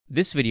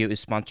This video is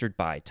sponsored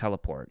by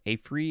Teleport, a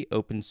free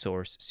open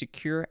source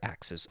secure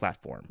access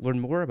platform.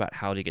 Learn more about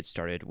how to get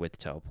started with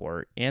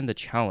Teleport and the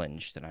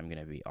challenge that I'm going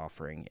to be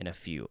offering in a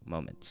few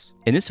moments.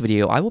 In this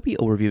video, I will be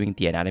overviewing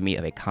the anatomy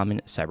of a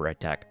common cyber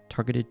attack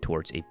targeted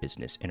towards a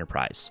business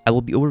enterprise. I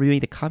will be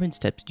overviewing the common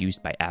steps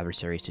used by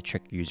adversaries to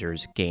trick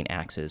users, gain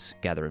access,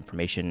 gather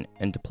information,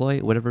 and deploy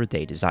whatever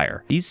they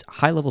desire. These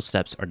high-level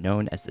steps are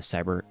known as the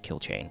cyber kill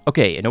chain.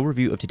 Okay, an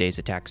overview of today's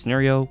attack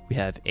scenario. We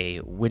have a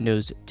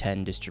Windows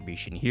 10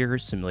 distribution here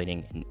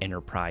simulating an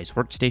enterprise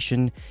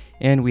workstation,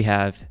 and we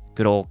have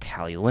good old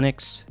Kali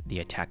Linux, the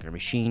attacker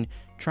machine,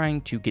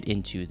 trying to get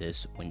into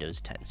this Windows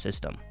 10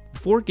 system.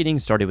 Before getting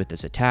started with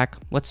this attack,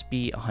 let's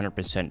be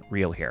 100%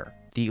 real here.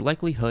 The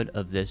likelihood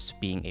of this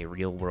being a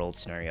real-world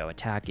scenario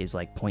attack is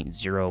like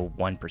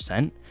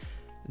 0.01%.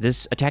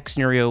 This attack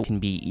scenario can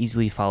be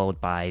easily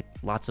followed by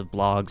lots of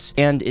blogs,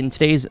 and in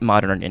today's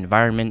modern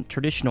environment,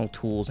 traditional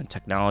tools and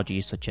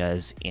technologies such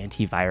as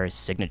antivirus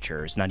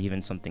signatures, not even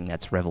something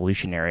that's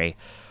revolutionary,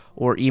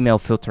 or email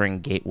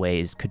filtering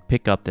gateways could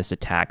pick up this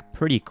attack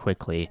pretty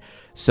quickly.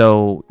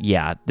 So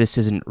yeah, this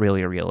isn't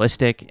really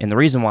realistic, and the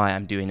reason why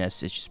I'm doing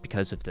this is just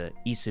because of the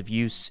ease of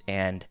use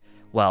and,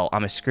 well,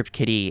 I'm a script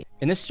kiddie.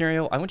 In this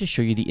scenario, I want to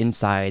show you the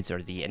insides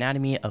or the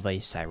anatomy of a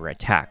cyber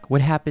attack.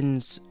 What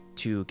happens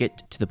to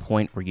get to the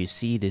point where you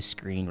see this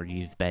screen where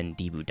you've been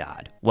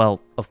debooted?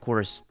 Well, of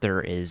course,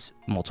 there is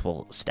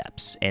multiple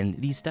steps, and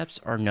these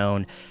steps are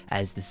known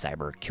as the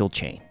cyber kill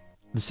chain.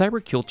 The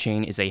cyber kill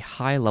chain is a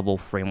high-level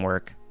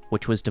framework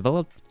which was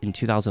developed in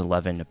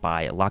 2011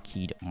 by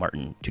Lockheed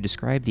Martin to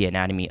describe the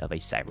anatomy of a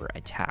cyber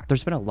attack.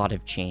 There's been a lot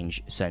of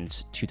change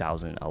since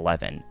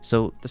 2011,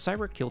 so the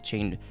cyber kill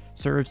chain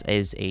serves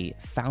as a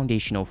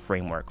foundational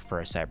framework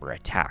for a cyber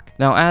attack.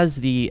 Now, as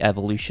the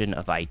evolution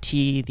of IT,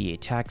 the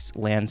attacks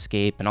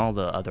landscape, and all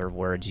the other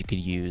words you could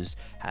use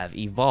have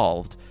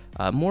evolved,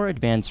 more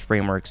advanced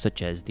frameworks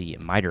such as the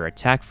MITRE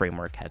ATT&CK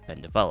framework have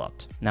been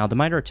developed. Now, the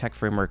MITRE ATT&CK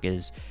framework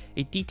is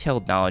a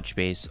detailed knowledge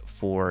base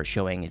for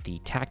showing the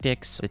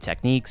tactics, the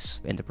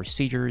techniques, and the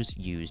procedures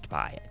used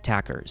by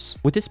attackers.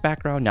 With this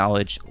background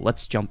knowledge,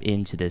 let's jump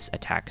into this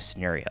attack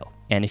scenario.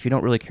 And if you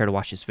don't really care to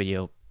watch this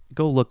video,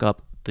 go look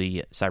up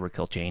the cyber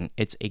kill chain.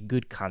 It's a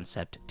good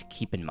concept to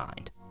keep in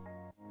mind.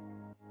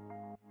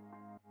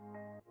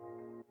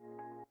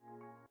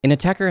 An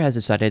attacker has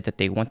decided that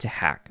they want to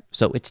hack,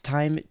 so it's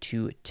time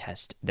to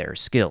test their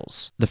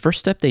skills. The first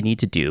step they need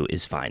to do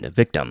is find a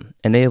victim,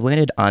 and they have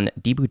landed on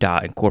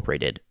Deboodah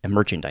Incorporated, a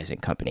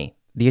merchandising company.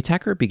 The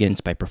attacker begins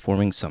by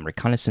performing some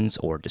reconnaissance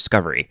or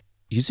discovery.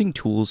 Using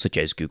tools such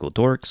as Google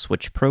Dorks,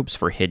 which probes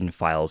for hidden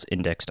files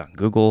indexed on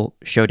Google,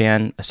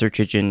 Shodan, a search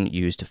engine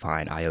used to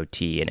find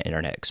IoT and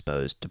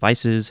internet-exposed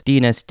devices,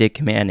 DNS dig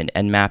command and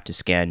Nmap to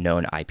scan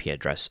known IP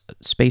address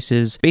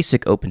spaces,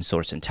 basic open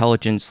source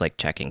intelligence like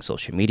checking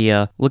social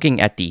media,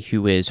 looking at the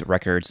whois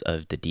records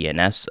of the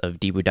DNS of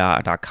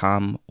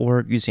deboodah.com,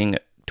 or using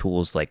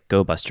tools like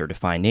GoBuster to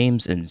find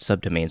names and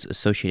subdomains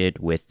associated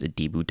with the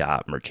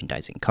Deboodah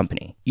merchandising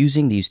company.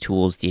 Using these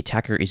tools, the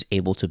attacker is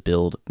able to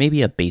build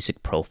maybe a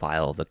basic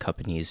profile of the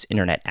company's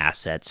internet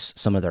assets,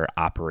 some of their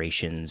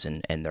operations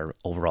and their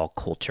overall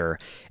culture,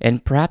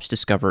 and perhaps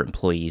discover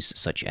employees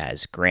such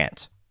as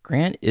Grant.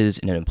 Grant is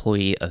an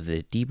employee of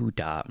the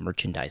Deboodah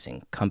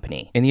merchandising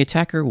company, and the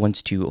attacker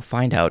wants to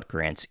find out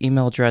Grant's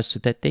email address so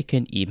that they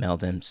can email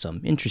them some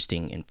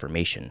interesting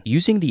information.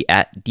 Using the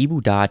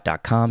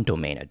 @deboodah.com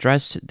domain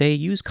address, they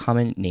use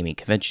common naming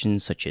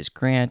conventions such as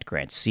Grant,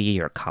 Grant C,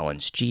 or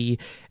Collins G,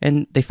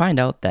 and they find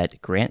out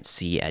that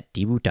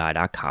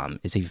grantc@deboodah.com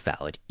is a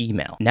valid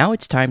email. Now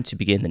it's time to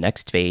begin the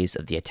next phase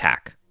of the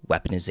attack,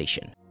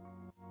 weaponization.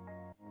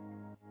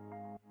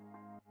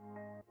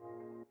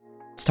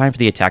 It's time for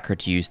the attacker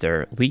to use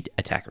their elite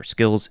attacker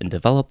skills and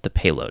develop the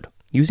payload.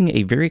 Using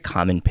a very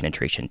common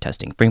penetration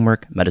testing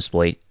framework,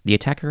 Metasploit, the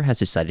attacker has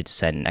decided to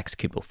send an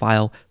executable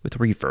file with a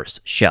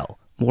reverse shell.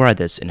 More on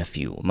this in a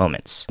few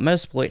moments.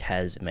 Metasploit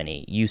has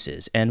many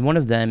uses, and one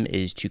of them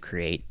is to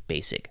create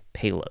basic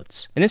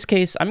payloads. In this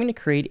case, I'm going to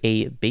create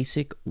a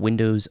basic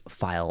Windows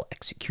file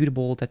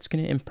executable that's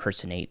going to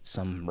impersonate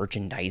some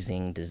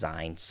merchandising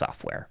design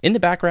software. In the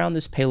background,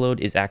 this payload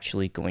is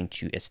actually going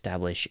to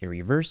establish a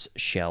reverse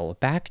shell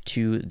back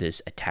to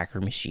this attacker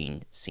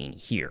machine seen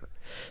here.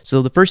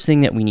 So the first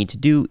thing that we need to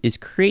do is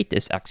create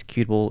this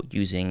executable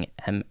using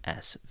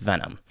MS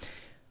Venom.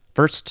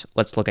 First,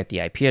 let's look at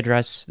the IP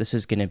address. This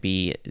is going to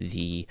be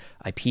the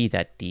IP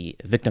that the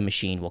victim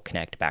machine will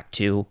connect back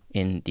to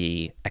in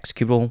the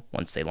executable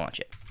once they launch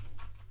it.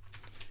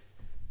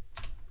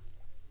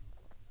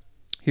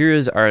 Here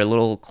is our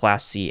little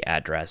Class C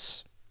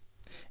address,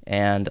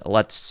 and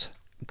let's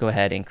go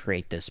ahead and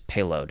create this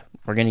payload.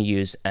 We're going to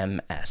use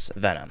MS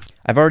Venom.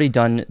 I've already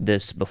done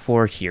this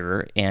before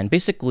here, and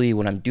basically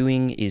what I'm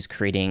doing is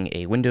creating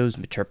a Windows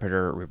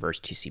interpreter reverse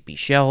TCP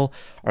shell.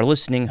 Our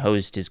listening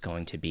host is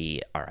going to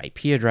be our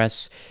IP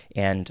address,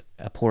 and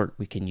a port,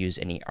 we can use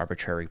any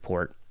arbitrary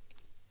port.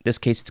 In this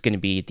case, it's going to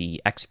be the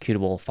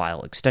executable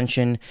file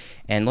extension,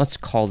 and let's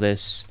call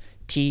this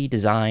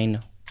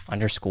tdesign_1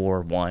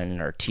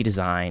 or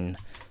tdesign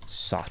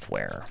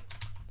software.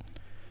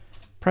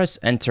 Press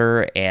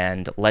enter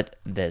and let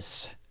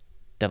this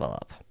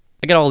develop.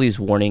 I get all these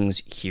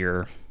warnings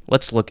here.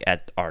 Let's look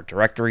at our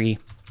directory.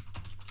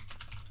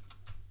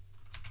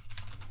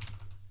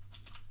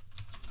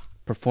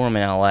 Perform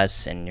an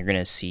ls, and you're going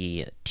to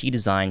see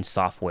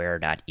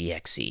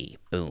tdesignsoftware.exe.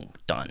 Boom,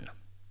 done.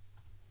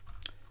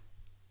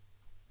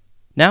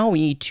 Now we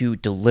need to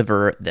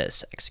deliver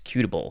this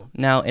executable.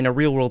 Now, in a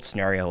real-world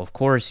scenario, of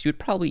course, you'd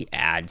probably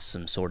add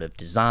some sort of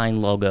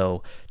design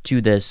logo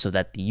to this so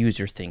that the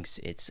user thinks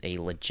it's a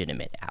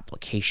legitimate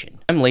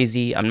application. I'm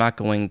lazy. I'm not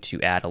going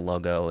to add a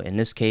logo. In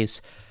this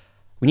case,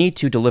 we need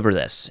to deliver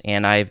this,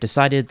 and I've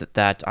decided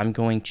that I'm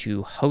going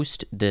to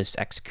host this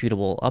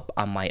executable up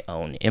on my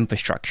own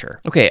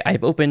infrastructure. Okay,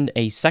 I've opened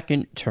a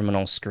second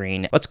terminal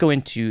screen. Let's go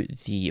into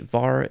the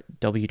var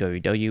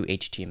www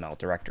html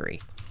directory.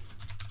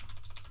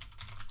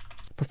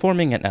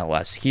 Performing an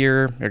ls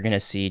here, you're going to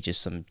see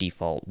just some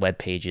default web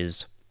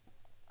pages.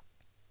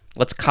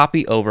 Let's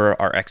copy over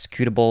our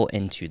executable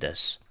into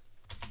this.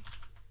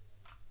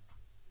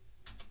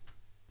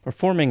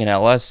 Performing an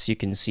ls, you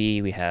can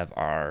see we have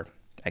our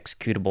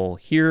executable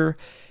here.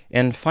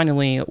 And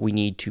finally, we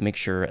need to make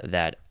sure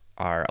that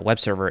our web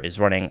server is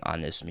running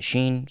on this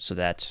machine so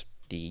that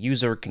the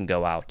user can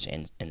go out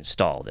and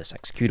install this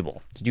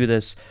executable. To do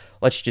this,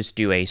 let's just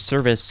do a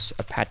service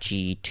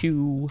apache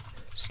 2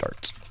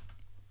 start.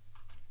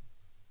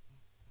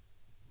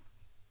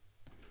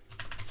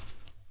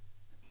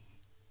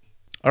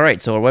 All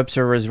right, so our web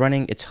server is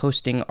running. It's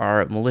hosting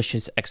our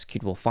malicious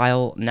executable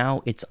file.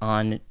 Now it's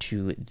on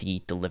to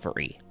the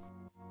delivery.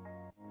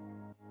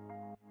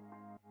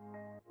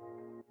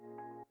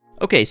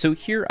 Okay, so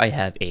here I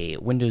have a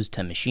Windows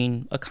 10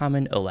 machine, a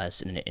common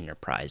OS in an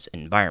enterprise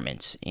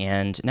environment,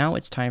 and now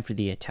it's time for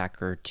the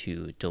attacker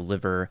to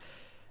deliver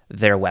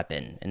their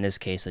weapon, in this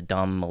case a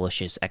dumb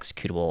malicious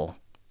executable,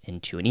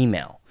 into an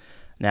email.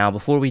 Now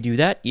before we do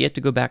that, you have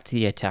to go back to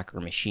the attacker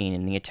machine,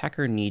 and the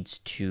attacker needs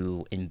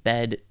to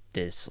embed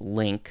this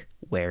link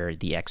where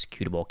the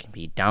executable can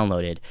be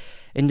downloaded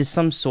into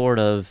some sort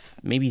of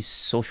maybe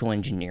social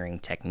engineering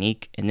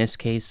technique. In this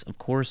case, of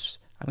course,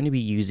 I'm going to be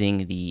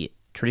using the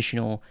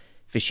traditional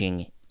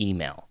phishing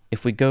email.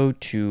 If we go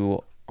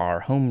to our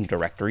home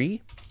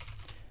directory,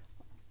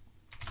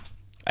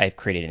 I've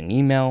created an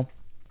email,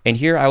 and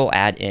here I will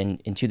add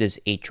into this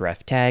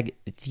href tag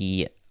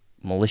the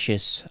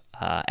malicious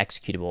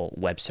executable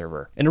web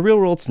server. In a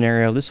real-world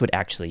scenario, this would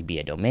actually be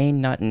a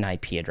domain, not an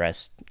IP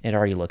address. It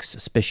already looks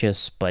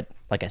suspicious, but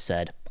like I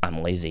said,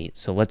 I'm lazy.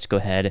 So let's go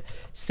ahead,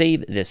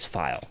 save this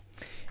file.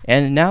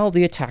 And now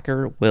the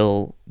attacker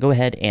will go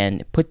ahead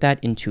and put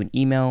that into an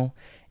email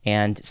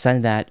and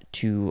send that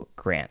to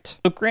Grant.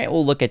 So Grant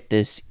will look at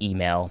this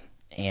email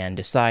and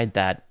decide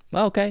that,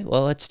 well, okay,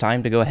 well, it's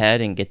time to go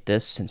ahead and get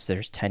this. Since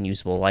there's 10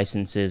 usable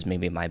licenses,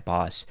 maybe my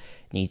boss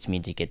needs me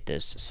to get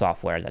this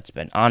software that's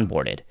been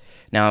onboarded.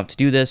 Now, to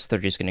do this, they're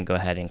just going to go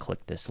ahead and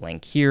click this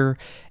link here,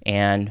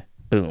 and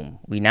boom,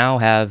 we now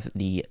have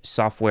the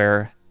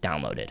software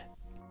downloaded.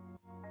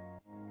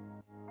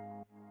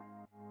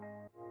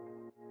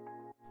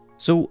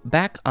 So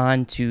back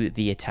onto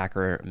the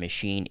attacker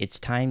machine, it's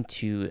time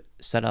to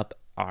set up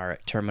our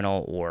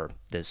terminal, or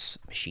this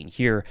machine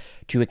here,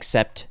 to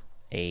accept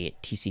a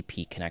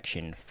TCP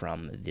connection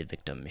from the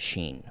victim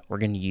machine. We're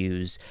going to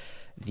use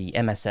the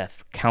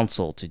MSF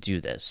console to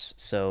do this.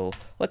 So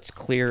let's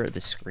clear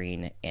the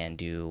screen and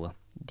do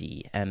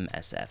the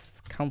MSF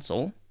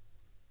console.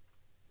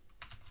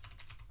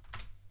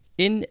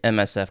 In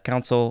MSF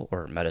console,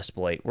 or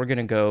Metasploit, we're going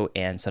to go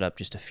and set up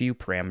just a few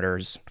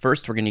parameters.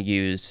 First, we're going to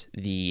use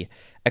the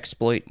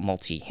exploit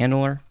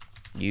multi-handler,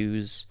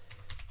 use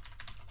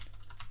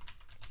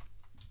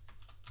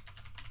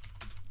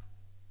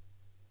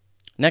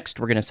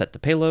Next, we're going to set the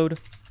payload,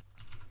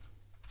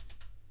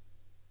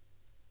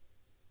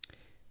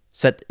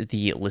 set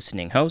the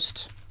listening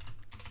host,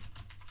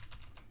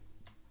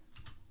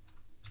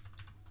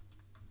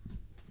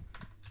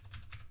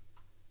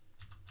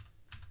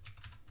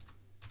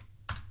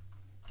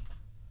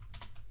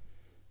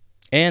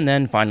 and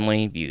then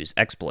finally use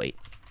exploit.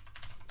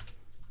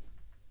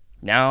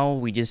 Now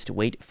we just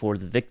wait for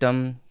the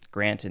victim,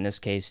 Grant in this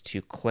case,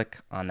 to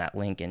click on that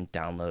link and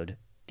download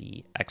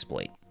the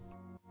exploit.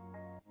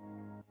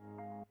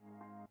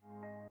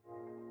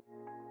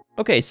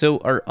 Okay, so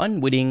our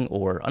unwitting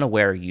or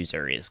unaware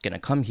user is going to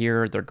come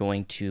here. They're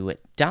going to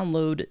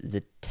download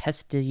the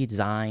test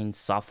design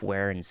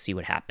software and see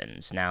what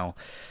happens. Now,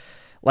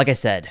 like I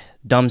said,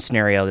 dumb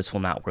scenario, this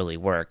will not really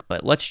work,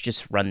 but let's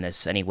just run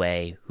this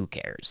anyway. Who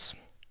cares?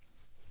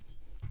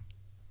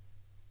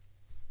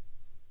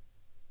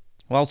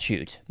 Well,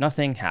 shoot,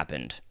 nothing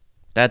happened.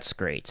 That's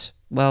great.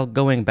 Well,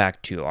 going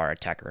back to our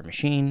attacker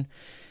machine,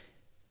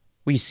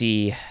 we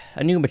see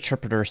a new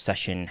interpreter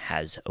session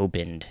has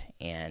opened,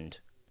 and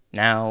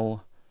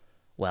now,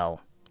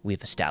 well,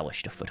 we've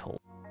established a foothold.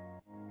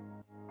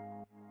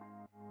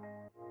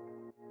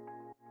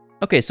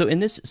 Okay, so in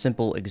this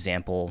simple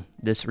example,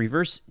 this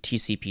reverse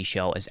TCP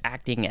shell is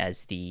acting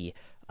as the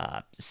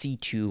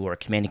C2 or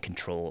command and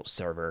control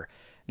server.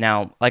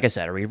 Now, like I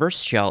said, a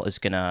reverse shell is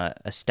going to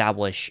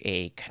establish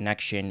a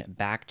connection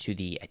back to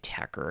the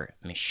attacker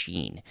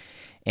machine.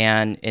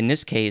 And in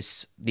this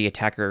case, the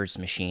attacker's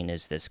machine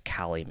is this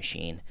Kali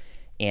machine.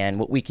 And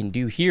what we can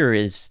do here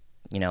is,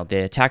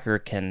 the attacker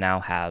can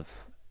now have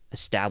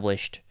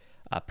established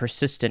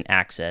persistent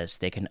access.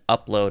 They can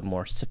upload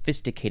more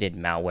sophisticated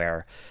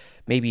malware,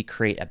 maybe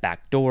create a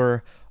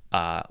backdoor,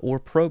 or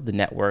probe the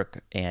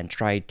network and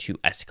try to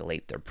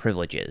escalate their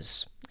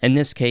privileges. In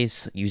this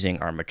case, using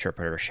our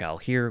interpreter shell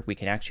here, we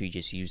can actually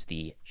just use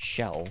the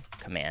shell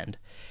command,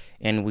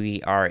 and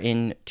we are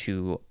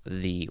into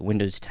the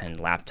Windows 10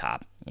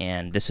 laptop.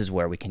 And this is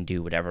where we can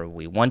do whatever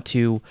we want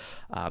to,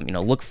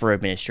 look for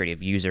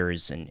administrative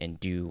users and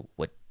do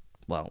what,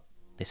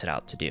 they set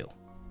out to do.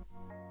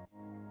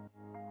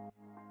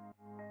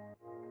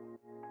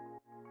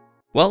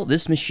 Well,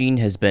 this machine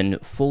has been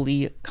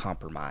fully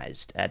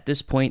compromised. At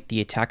this point,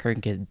 the attacker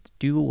can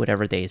do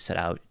whatever they set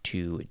out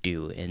to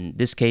do. In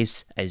this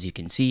case, as you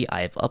can see,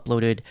 I've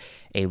uploaded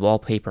a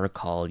wallpaper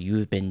called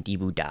You've Been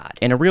Debooted.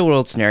 In a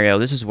real-world scenario,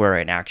 this is where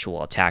an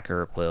actual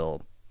attacker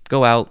will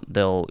go out,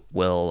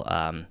 will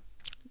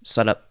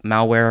set up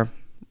malware,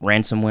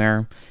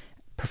 ransomware,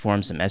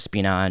 perform some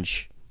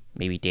espionage,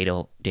 maybe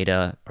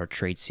data or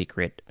trade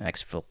secret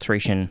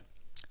exfiltration,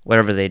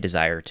 whatever they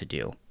desire to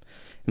do.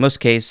 In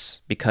most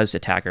cases, because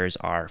attackers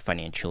are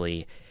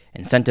financially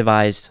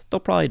incentivized,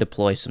 they'll probably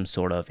deploy some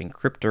sort of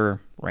encryptor,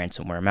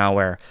 ransomware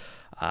malware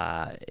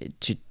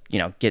to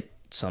get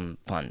some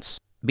funds.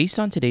 Based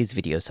on today's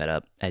video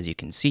setup, as you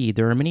can see,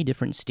 there are many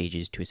different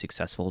stages to a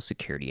successful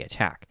security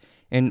attack.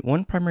 And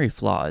one primary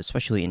flaw,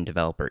 especially in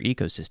developer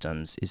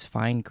ecosystems, is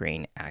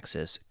fine-grained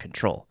access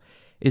control.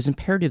 It is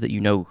imperative that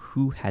you know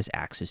who has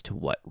access to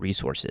what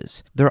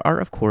resources. There are,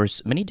 of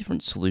course, many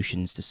different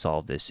solutions to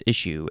solve this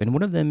issue, and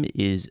one of them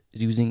is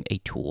using a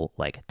tool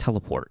like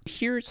Teleport.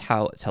 Here's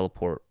how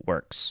Teleport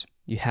works.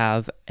 You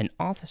have an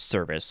auth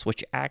service,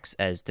 which acts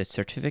as the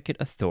certificate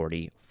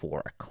authority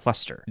for a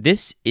cluster.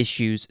 This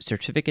issues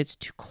certificates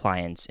to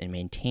clients and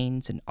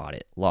maintains an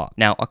audit log.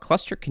 Now, a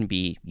cluster can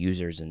be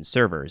users and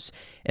servers,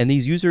 and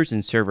these users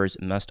and servers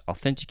must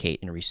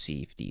authenticate and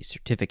receive these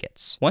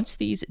certificates. Once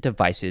these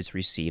devices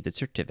receive the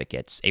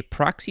certificates, a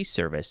proxy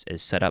service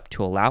is set up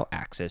to allow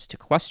access to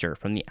cluster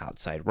from the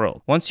outside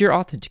world. Once you're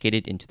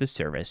authenticated into the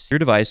service, your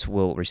device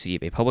will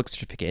receive a public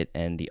certificate,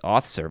 and the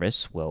auth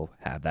service will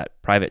have that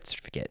private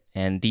certificate.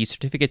 And these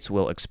certificates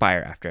will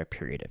expire after a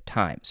period of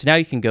time. So now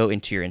you can go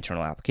into your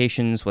internal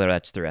applications, whether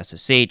that's through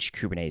SSH,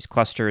 Kubernetes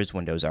clusters,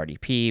 Windows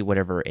RDP,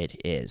 whatever it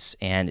is,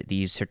 and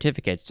these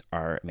certificates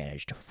are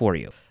managed for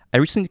you. I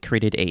recently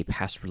created a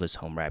passwordless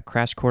home lab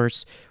crash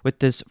course with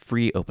this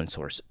free open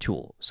source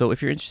tool. So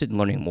if you're interested in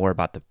learning more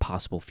about the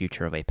possible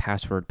future of a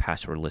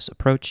passwordless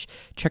approach,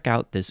 check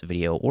out this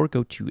video or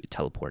go to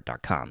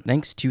teleport.com.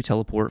 Thanks to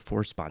Teleport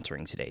for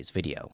sponsoring today's video.